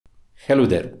Hello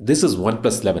there, this is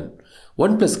OnePlus 11.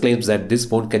 OnePlus claims that this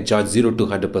phone can charge 0 to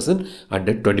 100%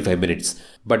 under 25 minutes.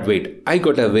 But wait, I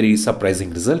got a very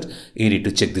surprising result. You need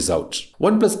to check this out.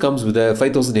 OnePlus comes with a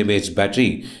 5000 mAh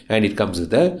battery and it comes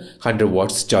with a 100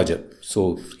 watts charger.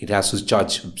 So it has to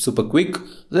charge super quick.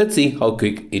 Let's see how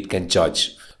quick it can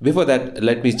charge. Before that,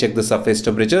 let me check the surface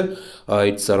temperature.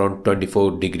 It's around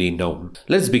 24 degrees now.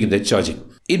 Let's begin the charging.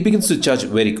 It begins to charge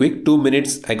very quick. 2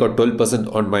 minutes, I got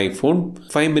 12% on my phone.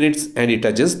 5 minutes and it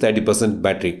touches 30%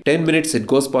 battery. 10 minutes, it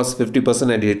goes past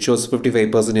 50% and it shows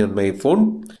 55% on my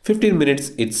phone. 15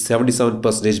 minutes, it's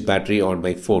 77% battery on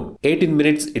my phone. 18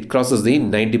 minutes, it crosses the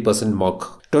 90%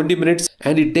 mark. 20 minutes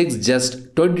and it takes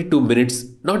just 22 minutes,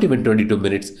 not even 22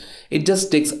 minutes. It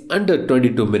just takes under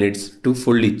 22 minutes to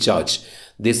fully charge.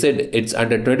 They said it's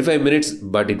under 25 minutes,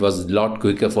 but it was a lot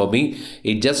quicker for me.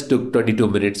 It just took 22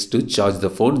 minutes to charge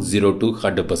the phone 0 to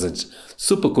 100%.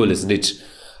 Super cool, isn't it?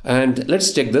 And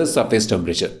let's check the surface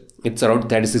temperature. It's around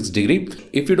 36 degrees.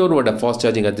 If you don't want a fast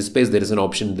charging at this pace, there is an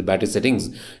option in the battery settings.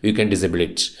 You can disable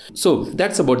it. So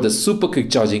that's about the super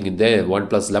quick charging in the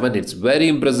OnePlus 11. It's very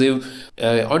impressive.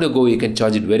 On a go, you can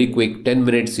charge it very quick. 10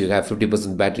 minutes, you have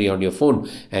 50% battery on your phone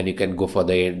and you can go for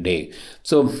the day.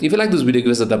 So if you like this video,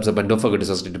 give us a thumbs up and don't forget to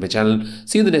subscribe to my channel.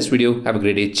 See you in the next video. Have a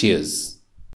great day. Cheers.